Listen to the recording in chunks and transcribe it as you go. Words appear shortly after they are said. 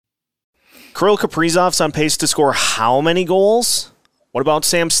Kirill Kaprizov's on pace to score how many goals? What about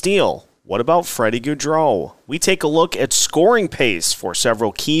Sam Steele? What about Freddie Gaudreau? We take a look at scoring pace for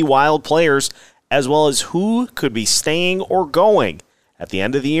several key Wild players, as well as who could be staying or going at the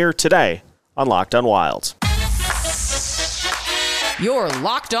end of the year today on Locked on Wild. You're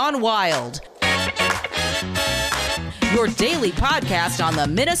Locked on Wild, your daily podcast on the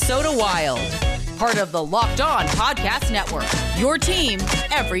Minnesota Wild. Part of the Locked On Podcast Network, your team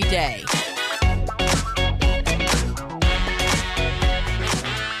every day.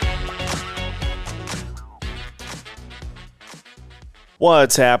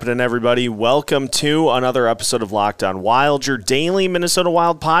 What's happening, everybody? Welcome to another episode of Locked on Wild, your daily Minnesota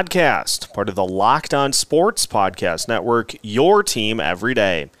Wild podcast, part of the Locked on Sports Podcast Network, your team every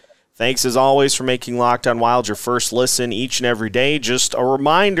day. Thanks, as always, for making Locked on Wild your first listen each and every day. Just a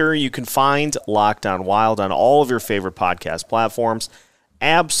reminder, you can find Locked on Wild on all of your favorite podcast platforms,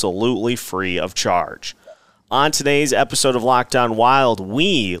 absolutely free of charge. On today's episode of Locked on Wild,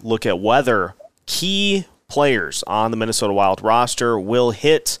 we look at whether key players on the Minnesota Wild roster will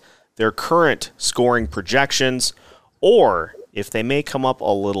hit their current scoring projections, or if they may come up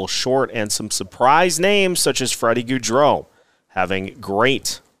a little short, and some surprise names such as Freddie Gaudreau having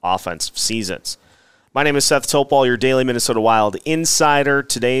great offensive seasons. My name is Seth Topol, your daily Minnesota Wild insider.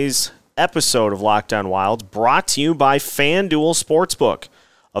 Today's episode of Locked on Wild brought to you by FanDuel Sportsbook,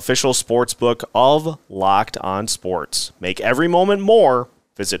 official sportsbook of Locked on Sports. Make every moment more.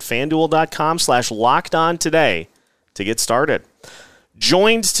 Visit FanDuel.com/lockedon today to get started.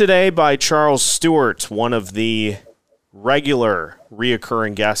 Joined today by Charles Stewart, one of the regular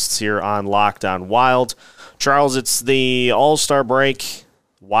reoccurring guests here on Locked on Wild. Charles, it's the All-Star break.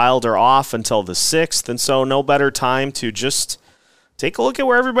 Wild are off until the 6th, and so no better time to just take a look at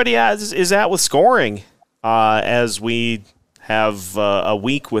where everybody is at with scoring as we have a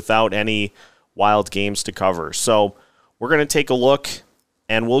week without any Wild games to cover. So we're going to take a look,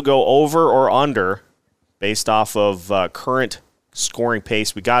 and we'll go over or under based off of current scoring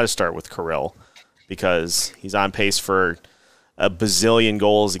pace. We got to start with Kirill because he's on pace for a bazillion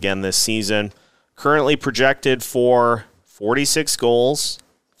goals again this season. Currently projected for 46 goals,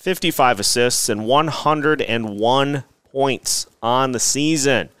 55 assists, and 101 points on the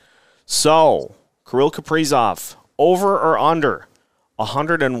season. So, Kirill Kaprizov, over or under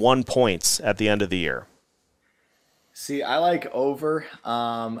 101 points at the end of the year? See, I like over,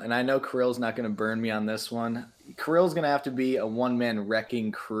 and I know Kirill's not going to burn me on this one. Kirill's going to have to be a one-man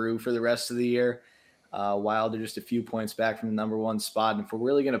wrecking crew for the rest of the year. Wild are just a few points back from the number one spot, and if we're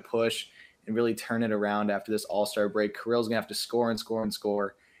really going to push and really turn it around after this all-star break, Kirill's going to have to score and score and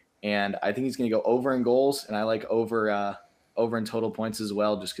score. And I think he's going to go over in goals, and I like over in total points as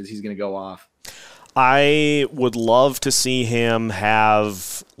well, just because he's going to go off. I would love to see him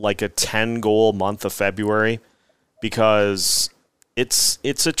have like a 10-goal month of February, because it's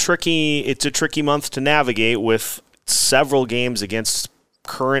a tricky month to navigate with several games against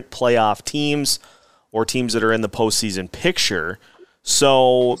current playoff teams or teams that are in the postseason picture.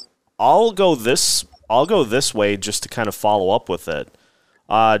 So I'll go this way just to kind of follow up with it.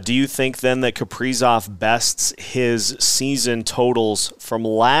 Do you think then that Kaprizov bests his season totals from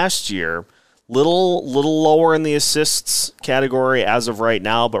last year, little lower in the assists category as of right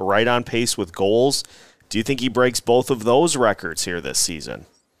now, but right on pace with goals? Do you think he breaks both of those records here this season?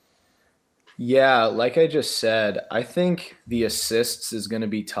 Yeah, like I just said, I think the assists is going to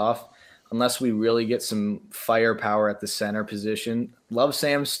be tough unless we really get some firepower at the center position. Love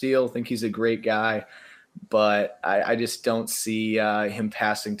Sam Steele, think he's a great guy, but I just don't see him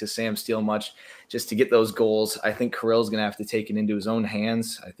passing to Sam Steele much just to get those goals. I think Kirill's going to have to take it into his own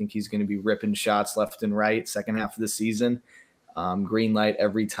hands. I think he's going to be ripping shots left and right second half of the season. Green light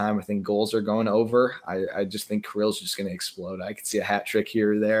every time. I think goals are going over. I just think Kirill's just going to explode. I could see a hat trick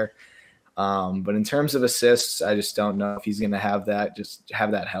here or there. But in terms of assists, I just don't know if he's going to have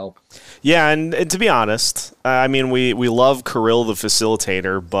that help. Yeah, and to be honest, I mean, we love Kirill the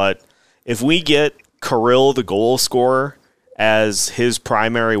facilitator, but if we get Kirill the goal scorer as his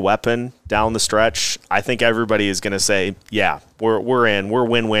primary weapon down the stretch, I think everybody is going to say, yeah, we're in. We're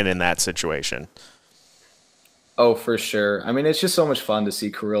win-win in that situation. Oh, for sure. I mean, it's just so much fun to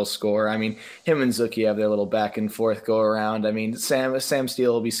see Kirill score. I mean, him and Zuki have their little back and forth go around. I mean, Sam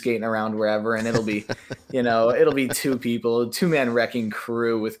Steele will be skating around wherever, and it'll be, it'll be two-man wrecking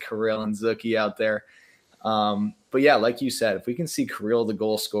crew with Kirill and Zuki out there. But yeah, like you said, if we can see Kirill the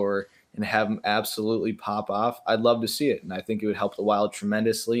goal scorer and have him absolutely pop off, I'd love to see it. And I think it would help the Wild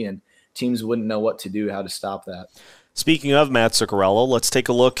tremendously, and teams wouldn't know what to do, how to stop that. Speaking of Matt Zuccarello, let's take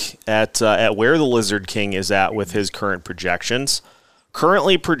a look at where the Lizard King is at with his current projections.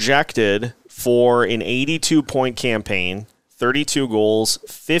 Currently projected for an 82-point campaign, 32 goals,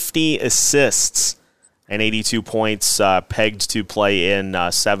 50 assists, and 82 points pegged to play in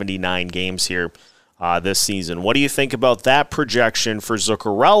 79 games here this season. What do you think about that projection for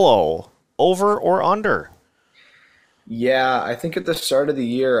Zuccarello? Over or under? Yeah, I think at the start of the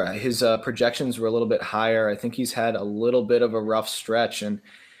year, his projections were a little bit higher. I think he's had a little bit of a rough stretch, and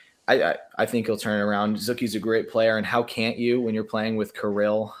I think he'll turn it around. Zucky's a great player, and how can't you when you're playing with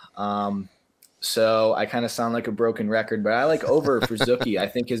Kirill? So I kind of sound like a broken record, but I like over for Zucky. I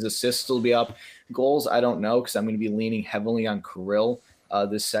think his assists will be up. Goals, I don't know, because I'm going to be leaning heavily on Kirill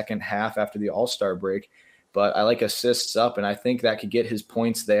this second half after the All-Star break. But I like assists up, and I think that could get his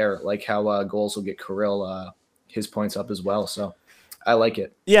points there, like how goals will get Kirill his points up as well. So I like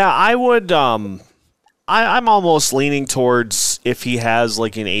it. Yeah, I would I'm almost leaning towards if he has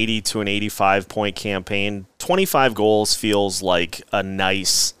like an 80 to an 85 point campaign, 25 goals feels like a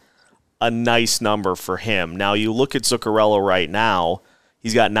nice number for him. Now you look at Zuccarello right now,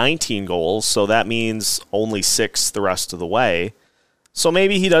 he's got 19 goals, so that means only 6 the rest of the way. So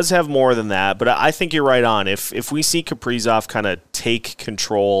maybe he does have more than that, but I think you're right on. If we see Kaprizov kind of take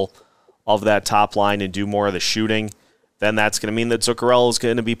control of that top line and do more of the shooting, then that's going to mean that Zuccarello is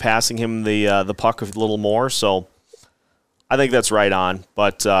going to be passing him the puck a little more. So I think that's right on.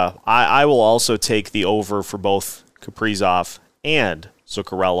 But I will also take the over for both Kaprizov and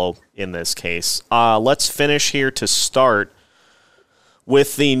Zuccarello in this case. Let's finish here to start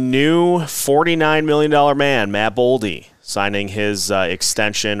with the new $49 million man, Matt Boldy, signing his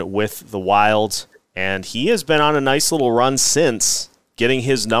extension with the Wild. And he has been on a nice little run since, getting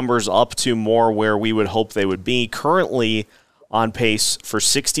his numbers up to more where we would hope they would be. Currently on pace for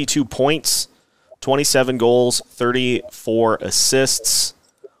 62 points, 27 goals, 34 assists.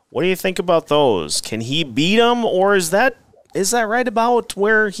 What do you think about those? Can he beat them, or is that right about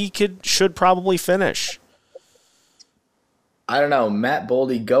where he should probably finish? I don't know. Matt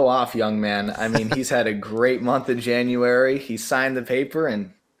Boldy, go off, young man. I mean, he's had a great month of January. He signed the paper,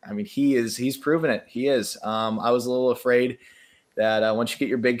 and I mean, he's proven it. He is. I was a little afraid that once you get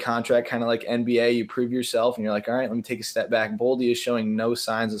your big contract, kind of like NBA, you prove yourself, and you're like, all right, let me take a step back. Boldy is showing no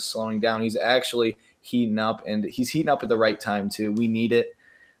signs of slowing down. He's actually heating up, and he's heating up at the right time too. We need it,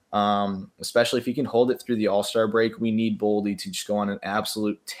 especially if he can hold it through the All-Star break. We need Boldy to just go on an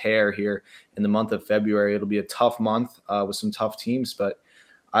absolute tear here in the month of February. It'll be a tough month with some tough teams, but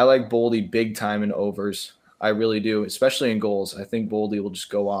I like Boldy big time in overs. I really do, especially in goals. I think Boldy will just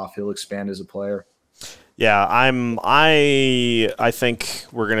go off. He'll expand as a player. Yeah, I think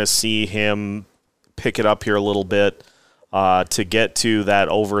we're going to see him pick it up here a little bit to get to that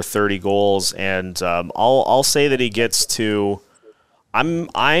over 30 goals, and I'll say that he gets to.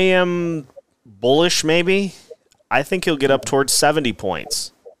 I am bullish. Maybe I think he'll get up towards 70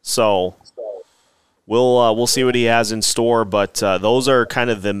 points. So we'll see what he has in store. But those are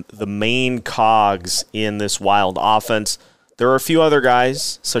kind of the main cogs in this Wild offense. There are a few other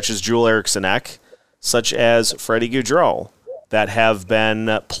guys, such as Joel Eriksson Ek, such as Freddie Gaudreau, that have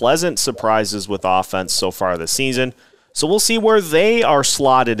been pleasant surprises with offense so far this season. So we'll see where they are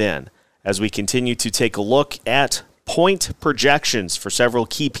slotted in as we continue to take a look at point projections for several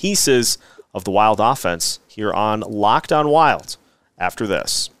key pieces of the Wild offense here on Locked on Wild after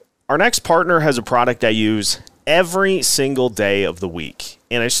this. Our next partner has a product I use every single day of the week,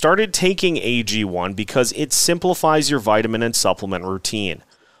 and I started taking AG1 because it simplifies your vitamin and supplement routine.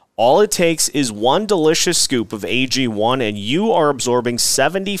 All it takes is one delicious scoop of AG1, and you are absorbing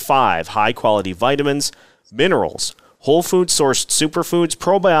 75 high-quality vitamins, minerals, whole food-sourced superfoods,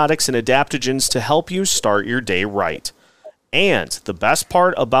 probiotics, and adaptogens to help you start your day right. And the best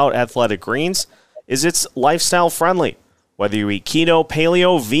part about Athletic Greens is it's lifestyle-friendly. Whether you eat keto,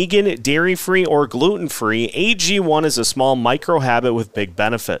 paleo, vegan, dairy-free, or gluten-free, AG1 is a small micro-habit with big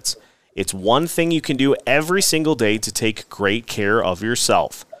benefits. It's one thing you can do every single day to take great care of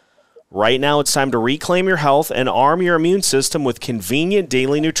yourself. Right now, it's time to reclaim your health and arm your immune system with convenient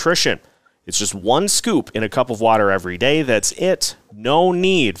daily nutrition. It's just one scoop in a cup of water every day. That's it. No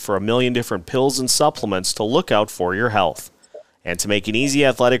need for a million different pills and supplements to look out for your health. And to make it easy,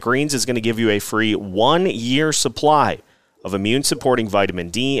 Athletic Greens is going to give you a free 1-year supply of immune-supporting vitamin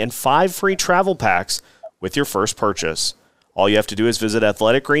D and 5 free travel packs with your first purchase. All you have to do is visit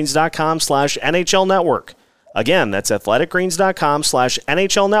athleticgreens.com/NHL Network. Again, that's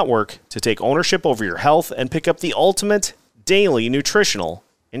athleticgreens.com/NHL Network to take ownership over your health and pick up the ultimate daily nutritional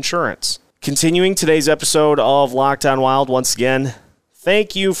insurance. Continuing today's episode of Locked on Wild, once again,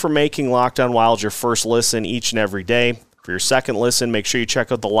 thank you for making Locked on Wild your first listen each and every day. For your second listen, make sure you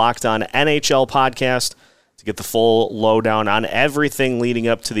check out the Locked on NHL podcast to get the full lowdown on everything leading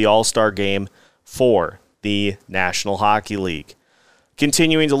up to the All-Star game for the National Hockey League.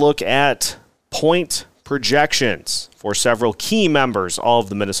 Continuing to look at point projections for several key members of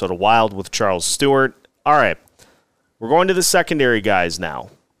the Minnesota Wild with Charles Stewart. All right, we're going to the secondary guys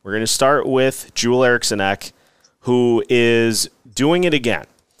now. We're going to start with Joel Eriksson Ek, who is doing it again.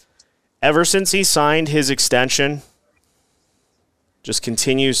 Ever since he signed his extension, just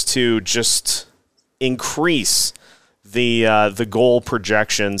continues to just increase the goal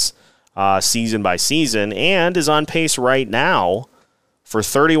projections season by season, and is on pace right now for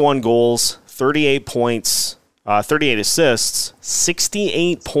 31 goals, 38 points, 38 assists,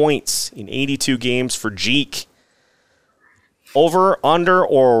 68 points in 82 games for Jeek. Over, under,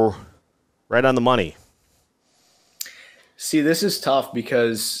 or right on the money? See, this is tough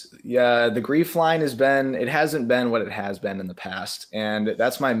because, the grief line hasn't been what it has been in the past. And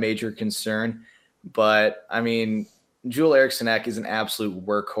that's my major concern. But, I mean, Joel Eriksson Ek is an absolute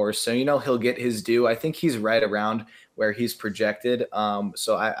workhorse. So, he'll get his due. I think he's right around where he's projected.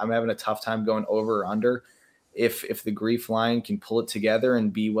 So I'm having a tough time going over or under. If the grief line can pull it together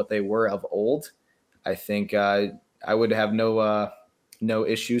and be what they were of old, I think I would have no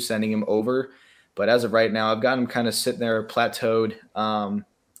issue sending him over. But as of right now, I've got him kind of sitting there plateaued.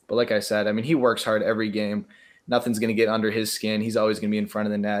 But like I said, I mean, he works hard every game. Nothing's going to get under his skin. He's always going to be in front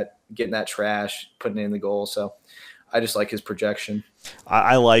of the net, getting that trash, putting it in the goal. So I just like his projection.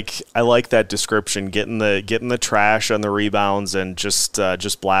 I like that description, getting the trash on the rebounds and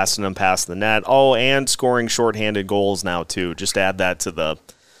just blasting them past the net. Oh, and scoring shorthanded goals now too. Just add that to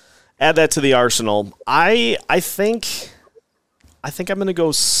the arsenal. I think I'm going to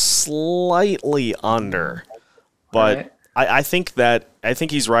go slightly under, but right. I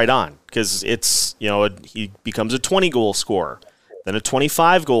think he's right on, because it's, he becomes a 20 goal scorer, then a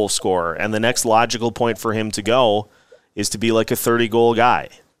 25 goal scorer, and the next logical point for him to go is to be like a 30 goal guy.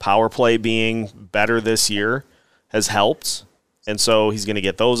 Power play being better this year has helped, and so he's going to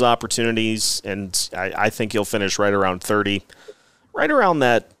get those opportunities, and I think he'll finish right around 30, right around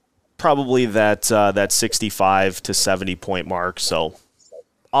that. Probably that 65 to 70 point mark. So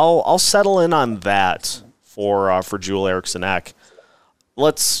I'll settle in on that for Joel Eriksson Ek.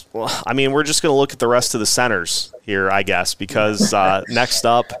 We're just going to look at the rest of the centers here, I guess, because next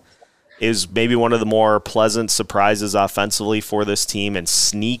up is maybe one of the more pleasant surprises offensively for this team, and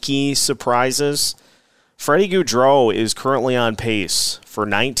sneaky surprises. Freddie Gaudreau is currently on pace for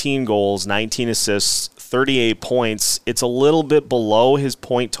 19 goals, 19 assists, 38 points. It's a little bit below his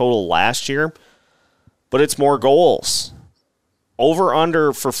point total last year, but it's more goals. Over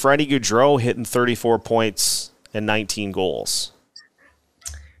under for Freddie Gaudreau hitting 34 points and 19 goals.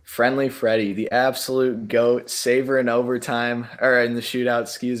 Friendly Freddie, the absolute GOAT, saver in overtime, or in the shootout,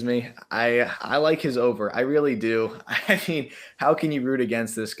 excuse me. I like his over. I really do. I mean, how can you root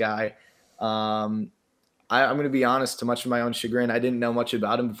against this guy? I'm going to be honest, to much of my own chagrin, I didn't know much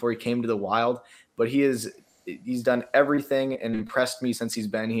about him before he came to the Wild, but he's done everything and impressed me since he's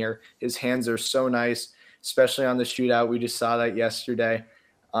been here. His hands are so nice, especially on the shootout. We just saw that yesterday.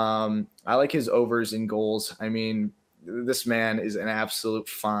 I like his overs and goals. I mean, this man is an absolute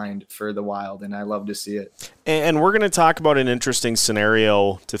find for the Wild, and I love to see it. And we're going to talk about an interesting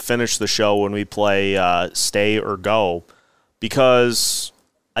scenario to finish the show when we play Stay or Go, because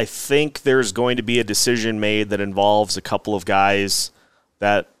I think there's going to be a decision made that involves a couple of guys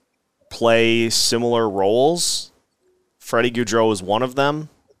that play similar roles. Freddie Gaudreau is one of them.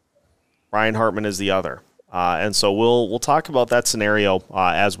 Ryan Hartman is the other. And so we'll talk about that scenario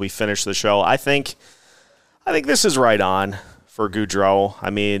as we finish the show. I think this is right on for Gaudreau.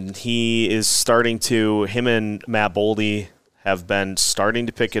 I mean, him and Matt Boldy have been starting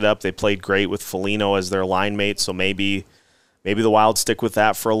to pick it up. They played great with Foligno as their line mate, so maybe the Wild stick with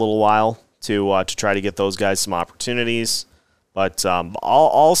that for a little while to try to get those guys some opportunities. But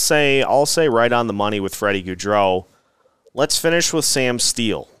I'll say right on the money with Freddie Gaudreau. Let's finish with Sam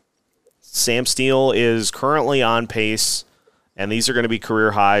Steele. Sam Steele is currently on pace, and these are going to be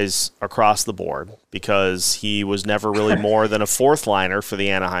career highs across the board because he was never really more than a fourth liner for the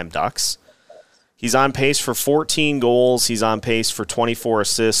Anaheim Ducks. He's on pace for 14 goals. He's on pace for 24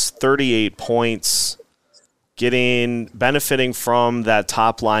 assists, 38 points, benefiting from that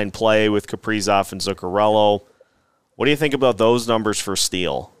top line play with Kaprizov and Zuccarello. What do you think about those numbers for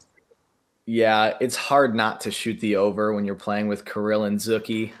Steele? Yeah, it's hard not to shoot the over when you're playing with Kirill and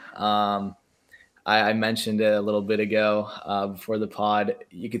Zuki. I mentioned it a little bit ago before the pod.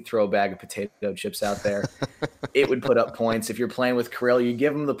 You could throw a bag of potato chips out there. It would put up points. If you're playing with Kirill, you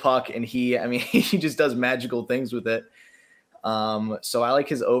give him the puck, and he just does magical things with it. So I like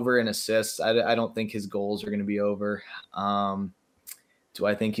his over in assists. I don't think his goals are going to be over. Do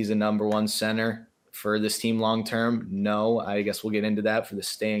I think he's a number one center for this team long term? No. I guess we'll get into that for the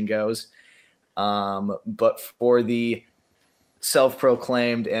stay and goes. But for the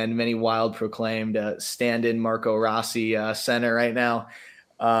self-proclaimed and many wild proclaimed stand-in Marco Rossi center right now,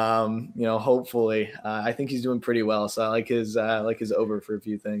 hopefully I think he's doing pretty well. So I like his over for a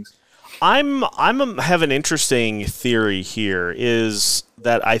few things. I'm have an interesting theory here, is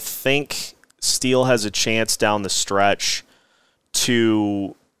that I think Steele has a chance down the stretch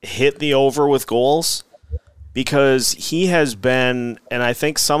to hit the over with goals, because he has been, and I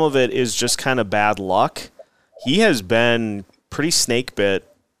think some of it is just kind of bad luck, he has been pretty snake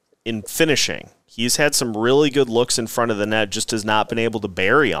bit in finishing. He's had some really good looks in front of the net, just has not been able to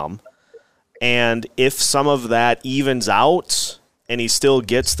bury them. And if some of that evens out and he still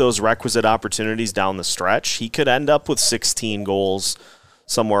gets those requisite opportunities down the stretch, he could end up with 16 goals,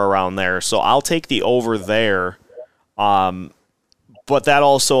 somewhere around there. So I'll take the over there. But that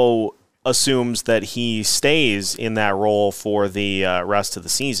also assumes that he stays in that role for the rest of the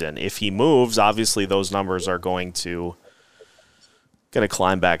season. If he moves, obviously those numbers are going to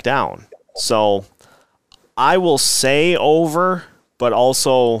climb back down. So I will say over, but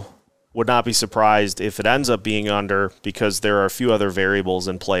also would not be surprised if it ends up being under, because there are a few other variables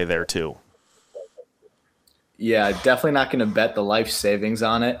in play there too. Yeah, definitely not going to bet the life savings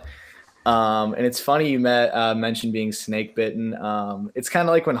on it. And it's funny you mentioned being snake bitten. It's kind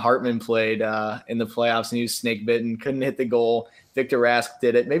of like when Hartman played in the playoffs and he was snake bitten, couldn't hit the goal. Victor Rask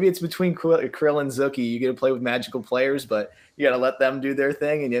did it. Maybe it's between Krill and Zucchi. You get to play with magical players, but you got to let them do their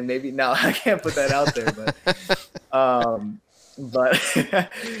thing. And maybe no, I can't put that out there.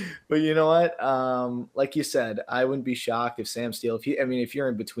 But you know what? Like you said, I wouldn't be shocked if Sam Steele. If you're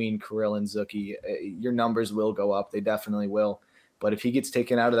in between Krill and Zucchi, your numbers will go up. They definitely will. But if he gets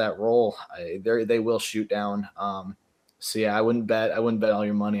taken out of that role, they will shoot down. So yeah, I wouldn't bet all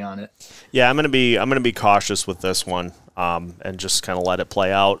your money on it. Yeah, I'm gonna be cautious with this one, and just kind of let it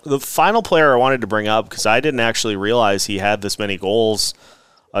play out. The final player I wanted to bring up, because I didn't actually realize he had this many goals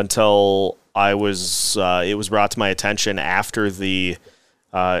until it was brought to my attention after the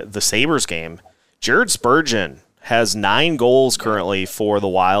Sabres game. Jared Spurgeon has 9 goals currently for the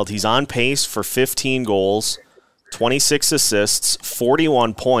Wild. He's on pace for 15 goals. 26 assists,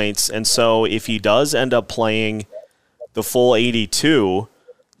 41 points, and so if he does end up playing the full 82,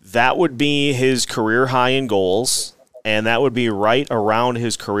 that would be his career high in goals, and that would be right around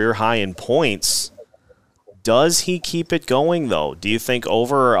his career high in points. Does he keep it going, though? Do you think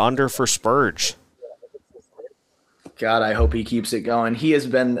over or under for Spurge? God, I hope he keeps it going. He has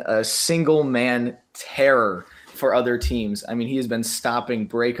been a single-man terror for other teams. He has been stopping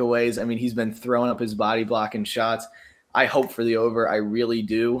breakaways. He's been throwing up his body blocking shots. I hope for the over. I really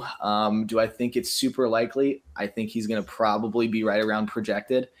do. Do I think it's super likely? I think he's going to probably be right around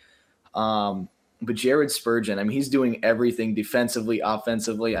projected. But Jared Spurgeon, he's doing everything defensively,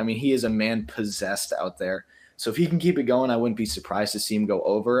 offensively. He is a man possessed out there. So if he can keep it going, I wouldn't be surprised to see him go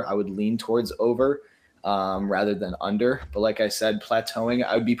over. I would lean towards over rather than under. But like I said, plateauing,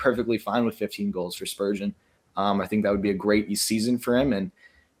 I would be perfectly fine with 15 goals for Spurgeon. I think that would be a great season for him. And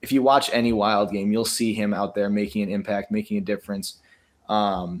if you watch any Wild game, you'll see him out there making an impact, making a difference.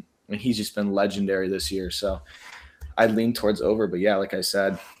 And he's just been legendary this year. So I'd lean towards over. But yeah, like I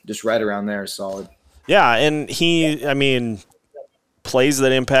said, just right around there is solid. Yeah, and he, plays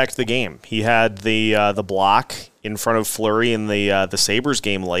that impact the game. He had the block in front of Fleury in the Sabres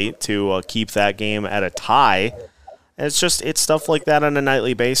game late to keep that game at a tie. And it's stuff like that on a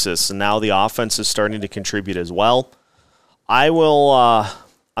nightly basis, and now the offense is starting to contribute as well. I'm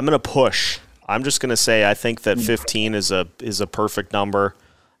going to push. I'm just going to say I think that 15 is a perfect number,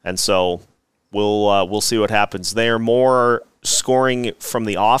 and so we'll see what happens there. More scoring from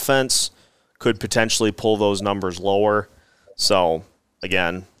the offense could potentially pull those numbers lower. So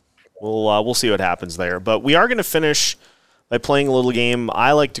again, we'll see what happens there. But we are going to finish by playing a little game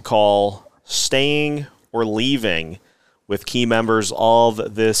I like to call Staying or Leaving, with key members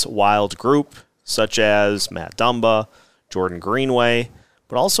of this Wild group, such as Matt Dumba, Jordan Greenway,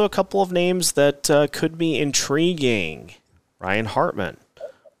 but also a couple of names that could be intriguing. Ryan Hartman.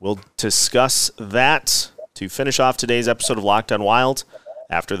 We'll discuss that to finish off today's episode of Locked on Wild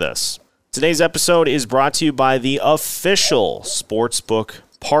after this. Today's episode is brought to you by the official sportsbook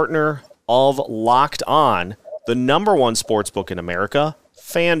partner of Locked On, the number one sportsbook in America,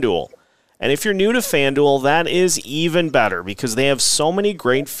 FanDuel. And if you're new to FanDuel, that is even better because they have so many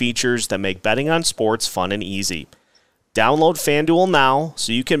great features that make betting on sports fun and easy. Download FanDuel now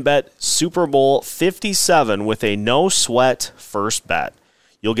so you can bet Super Bowl 57 with a no-sweat first bet.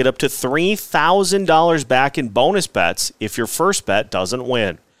 You'll get up to $3,000 back in bonus bets if your first bet doesn't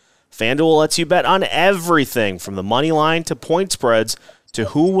win. FanDuel lets you bet on everything from the money line to point spreads to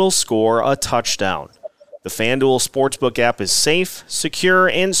who will score a touchdown. The FanDuel Sportsbook app is safe, secure,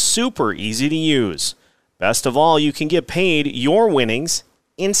 and super easy to use. Best of all, you can get paid your winnings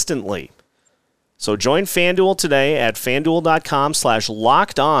instantly. So join FanDuel today at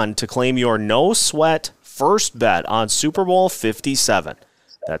FanDuel.com/LockedOn to claim your no-sweat first bet on Super Bowl 57.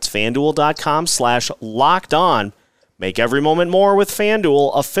 That's FanDuel.com/LockedOn. Make every moment more with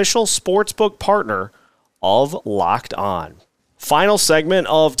FanDuel, official sportsbook partner of Locked On. Final segment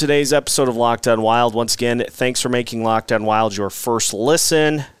of today's episode of Locked On Wild. Once again, thanks for making Locked On Wild your first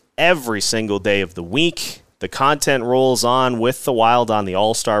listen every single day of the week. The content rolls on with the Wild on the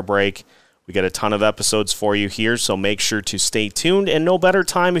All-Star break. We got a ton of episodes for you here, so make sure to stay tuned. And no better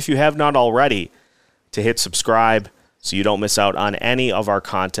time, if you have not already, to hit subscribe so you don't miss out on any of our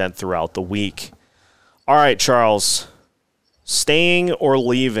content throughout the week. All right, Charles, staying or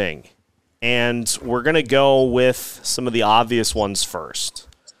leaving? And we're going to go with some of the obvious ones first.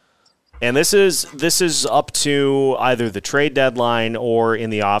 And this is up to either the trade deadline or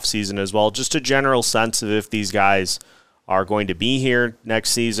in the offseason as well. Just a general sense of if these guys are going to be here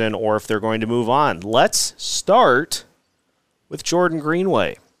next season or if they're going to move on. Let's start with Jordan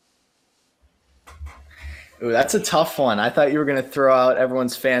Greenway. Ooh, that's a tough one. I thought you were going to throw out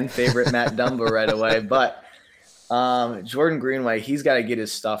everyone's fan favorite Matt Dumba right away, but Jordan Greenway, he's got to get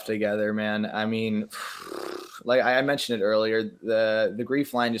his stuff together, man. I mean, like I mentioned it earlier, the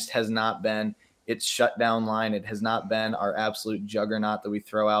Grief line just has not been its shutdown line. It has not been our absolute juggernaut that we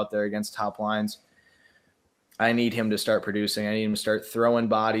throw out there against top lines. I need him to start producing. I need him to start throwing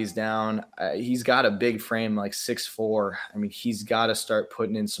bodies down. He's got a big frame, like 6'4". I mean, he's got to start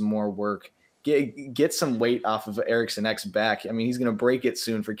putting in some more work. Get some weight off of Eriksson Ek's back. I mean, he's going to break it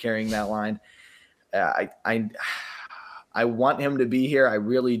soon for carrying that line. I want him to be here. I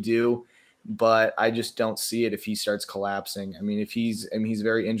really do, but I just don't see it if he starts collapsing. I mean, he's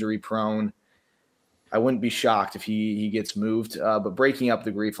very injury prone. I wouldn't be shocked if he gets moved, but breaking up the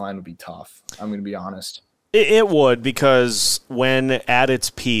Grief line would be tough. I'm going to be honest. It would, because when at its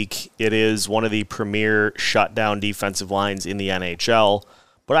peak, it is one of the premier shutdown defensive lines in the NHL.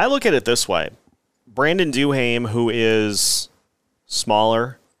 But I look at it this way. Brandon Duhaime, who is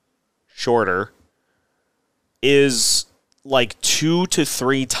smaller, shorter, is like 2 to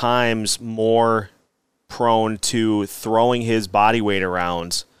 3 times more prone to throwing his body weight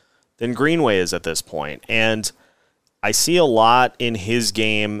around than Greenway is at this point. And I see a lot in his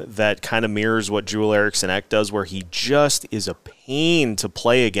game that kind of mirrors what Joel Eriksson Ek does, where he just is a pain to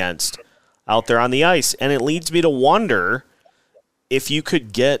play against out there on the ice. And it leads me to wonder if you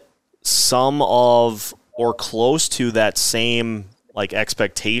could get some of or close to that same like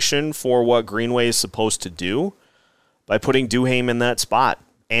expectation for what Greenway is supposed to do by putting Duhaime in that spot.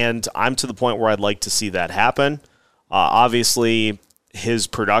 And I'm to the point where I'd like to see that happen. Obviously, his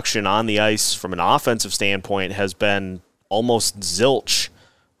production on the ice from an offensive standpoint has been almost zilch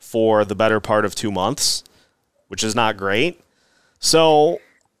for the better part of 2 months, which is not great. So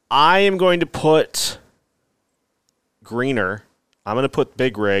I am going to put Greener, I'm going to put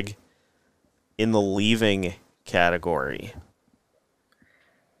Big Rig in the leaving category.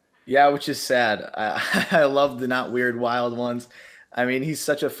 Yeah, which is sad. I love the not weird wild ones. I mean, he's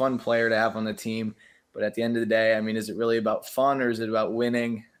such a fun player to have on the team. But at the end of the day, I mean, is it really about fun or is it about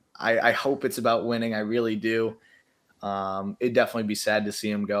winning? I hope it's about winning. I really do. It'd definitely be sad to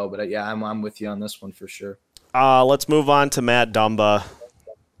see him go. But yeah, I'm with you on this one for sure. Let's move on to Matt Dumba.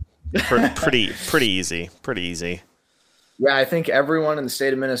 Pretty easy. Pretty easy. Yeah, I think everyone in the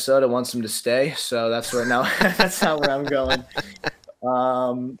state of Minnesota wants him to stay. So that's where now that's not where I'm going.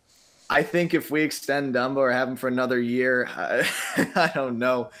 I think if we extend Dumba or have him for another year, I don't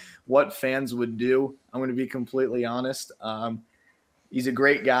know what fans would do. I'm going to be completely honest. He's a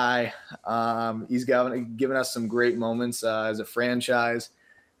great guy. He's given us some great moments as a franchise,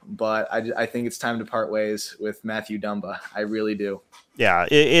 but I think it's time to part ways with Matthew Dumba. I really do. Yeah,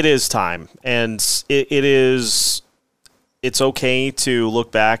 it is time. And it's okay to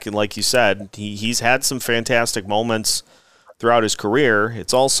look back. And like you said, he's had some fantastic moments throughout his career.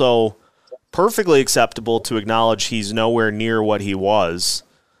 It's also perfectly acceptable to acknowledge he's nowhere near what he was.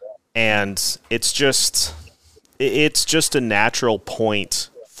 And it's just a natural point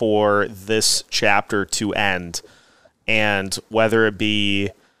for this chapter to end. And whether it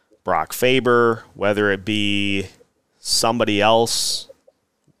be Brock Faber, whether it be somebody else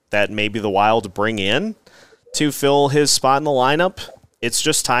that maybe the Wild bring in to fill his spot in the lineup. It's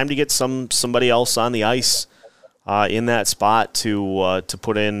just time to get somebody else on the ice in that spot to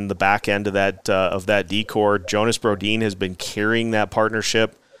put in the back end of that D-corps. Jonas Brodin has been carrying that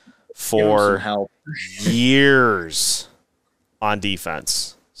partnership for years on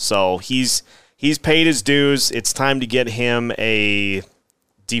defense. So he's paid his dues. It's time to get him a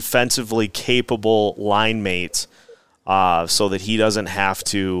defensively capable line mate so that he doesn't have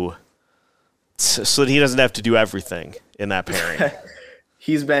to do everything in that pairing.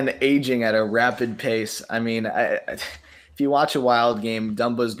 He's been aging at a rapid pace. I mean, if you watch a Wild game,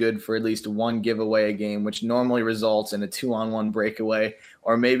 Dumba's good for at least one giveaway a game, which normally results in a 2-on-1 breakaway,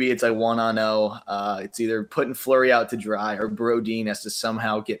 or maybe it's a 1-on-0. It's either putting Fleury out to dry or Brodin has to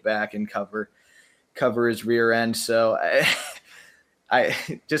somehow get back and cover his rear end. So I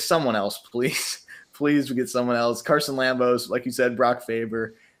just someone else, please. Please get someone else. Carson Lambos, like you said, Brock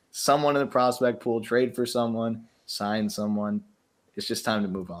Faber, someone in the prospect pool, trade for someone, sign someone. It's just time to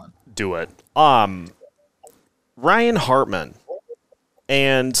move on. Do it. Ryan Hartman.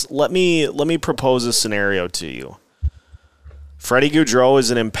 And let me propose a scenario to you. Freddie Gaudreau is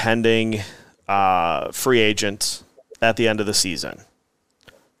an impending free agent at the end of the season.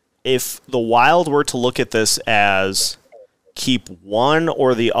 If the Wild were to look at this as keep one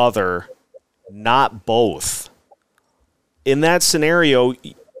or the other, not both, in that scenario,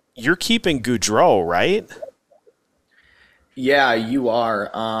 you're keeping Gaudreau, right? Yeah, you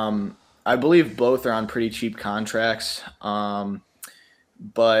are. I believe both are on pretty cheap contracts.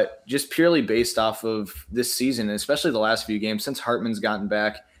 But just purely based off of this season, and especially the last few games, since Hartman's gotten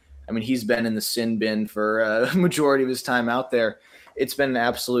back, I mean, he's been in the sin bin for a majority of his time out there. It's been an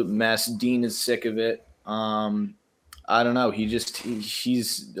absolute mess. Dean is sick of it. I don't know.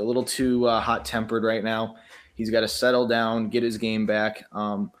 He's a little too hot-tempered right now. He's got to settle down, get his game back.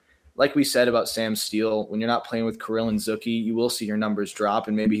 Like we said about Sam Steele, when you're not playing with Kirill and Zucchi, you will see your numbers drop,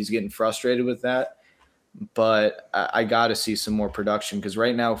 and maybe he's getting frustrated with that. But I got to see some more production because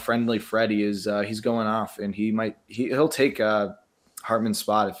right now, Friendly Freddie is he's going off, and he'll take Hartman's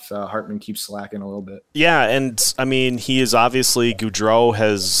spot if Hartman keeps slacking a little bit. Yeah, and I mean, Gaudreau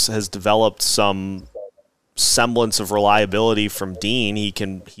has developed some semblance of reliability from Dean.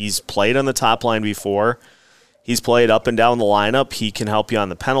 He's played on the top line before. He's played up and down the lineup. He can help you on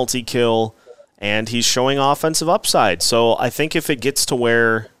the penalty kill, and he's showing offensive upside. So I think if it gets to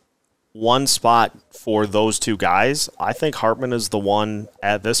where one spot for those two guys, I think Hartman is the one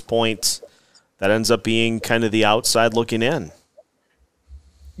at this point that ends up being kind of the outside looking in.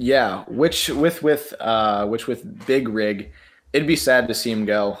 Yeah, which with Big Rig, it'd be sad to see him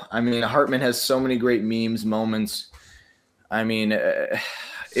go. I mean, Hartman has so many great memes, moments. I mean,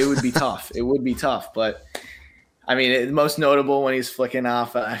 it would be tough. It would be tough, but I mean, most notable when he's flicking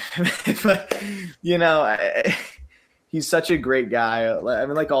off. But, he's such a great guy. I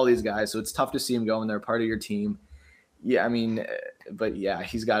mean, like all these guys, so it's tough to see him go when they're part of your team. Yeah, I mean, but yeah,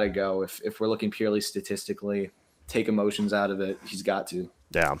 he's got to go. If we're looking purely statistically, take emotions out of it, he's got to.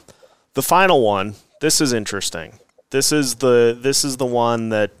 Yeah. The final one, this is interesting. This is the one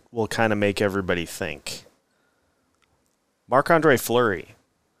that will kind of make everybody think. Marc-Andre Fleury.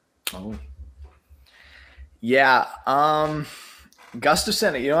 Oh. Yeah.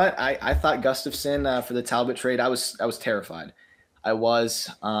 Gustafsson, you know what? I thought Gustafsson for the Talbot trade, I was terrified. I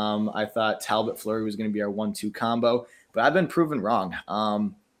thought Talbot Fleury was going to be our 1-2 combo, but I've been proven wrong.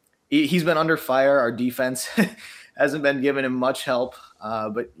 He's been under fire. Our defense hasn't been giving him much help.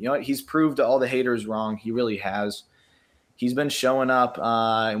 But you know what? He's proved all the haters wrong. He really has. He's been showing up.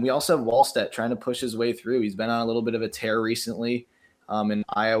 And we also have Wallstedt trying to push his way through. He's been on a little bit of a tear recently. In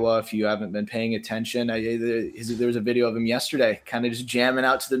Iowa, if you haven't been paying attention, there was a video of him yesterday kind of just jamming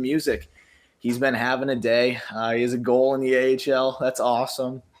out to the music. He's been having a day. He has a goal in the AHL. That's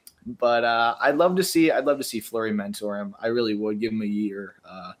awesome. But I'd love to see Fleury mentor him. I really would give him a year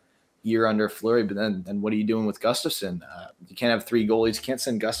under Fleury. But then what are you doing with Gustafsson? You can't have 3 goalies. You can't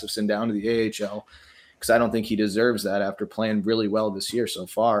send Gustafsson down to the AHL because I don't think he deserves that after playing really well this year so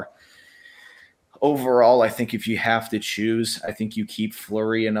far. Overall, I think if you have to choose, I think you keep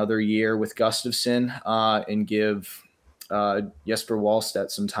Fleury another year with Gustafsson and give Jesper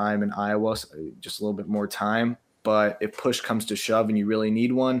Wallstedt some time in Iowa, just a little bit more time. But if push comes to shove and you really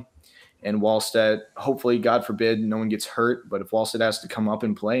need one, and Wallstedt, hopefully, God forbid, no one gets hurt, but if Wallstedt has to come up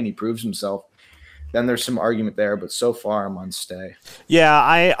and play and he proves himself, then there's some argument there. But so far, I'm on stay. Yeah,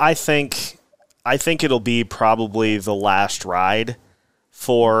 I think it'll be probably the last ride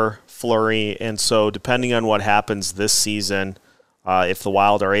for Fleury, and so depending on what happens this season, if the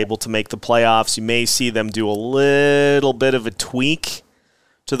Wild are able to make the playoffs, you may see them do a little bit of a tweak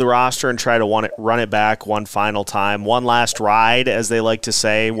to the roster and try to run it back one final time, one last ride, as they like to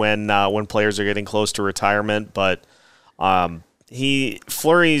say when players are getting close to retirement. But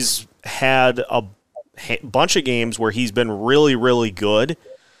Fleury's had a bunch of games where he's been really, really good.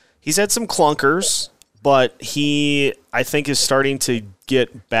 He's had some clunkers, but I think, is starting to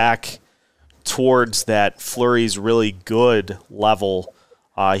get back towards that Fleury's really good level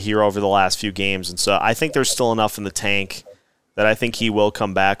here over the last few games. And so I think there's still enough in the tank that I think he will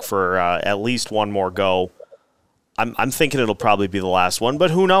come back for at least one more go. I'm thinking it'll probably be the last one,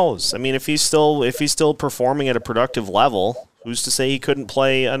 but who knows? I mean, if he's still performing at a productive level, who's to say he couldn't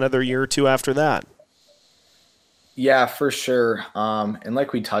play another year or two after that? Yeah, for sure. And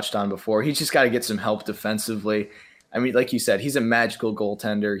like we touched on before, he's just got to get some help defensively. I mean, like you said, he's a magical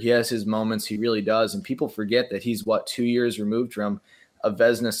goaltender. He has his moments. He really does. And people forget that he's 2 years removed from a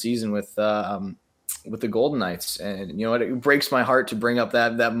Vezina season with the Golden Knights. And you know what? It breaks my heart to bring up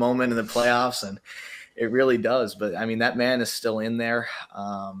that moment in the playoffs, and it really does. But I mean, that man is still in there.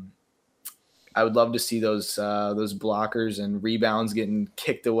 I would love to see those blockers and rebounds getting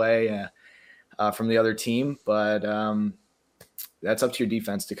kicked away from the other team, but that's up to your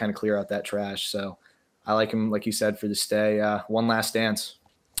defense to kind of clear out that trash. So I like him, like you said, for the stay. One last dance.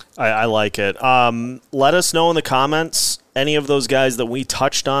 I like it. Let us know in the comments any of those guys that we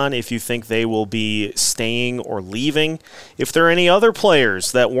touched on, if you think they will be staying or leaving. If there are any other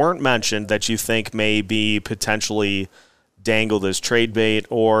players that weren't mentioned that you think may be potentially dangled as trade bait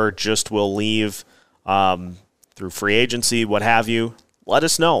or just will leave through free agency, what have you, let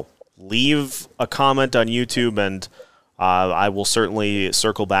us know. Leave a comment on YouTube, and I will certainly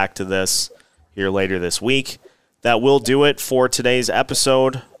circle back to this here later this week. That will do it for today's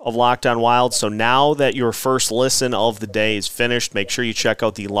episode of Locked On Wild. So now that your first listen of the day is finished, make sure you check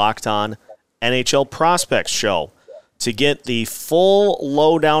out the Locked On NHL Prospects show to get the full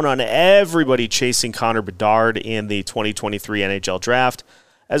lowdown on everybody chasing Connor Bedard in the 2023 NHL Draft,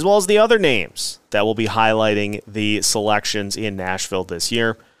 as well as the other names that will be highlighting the selections in Nashville this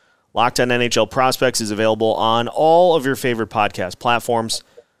year. Locked On NHL Prospects is available on all of your favorite podcast platforms,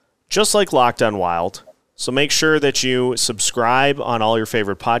 just like Locked On Wild. So make sure that you subscribe on all your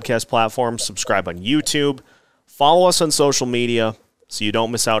favorite podcast platforms, subscribe on YouTube, follow us on social media so you don't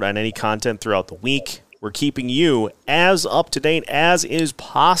miss out on any content throughout the week. We're keeping you as up to date as is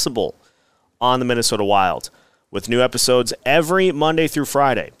possible on the Minnesota Wild, with new episodes every Monday through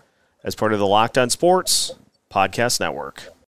Friday as part of the Locked On Sports Podcast Network.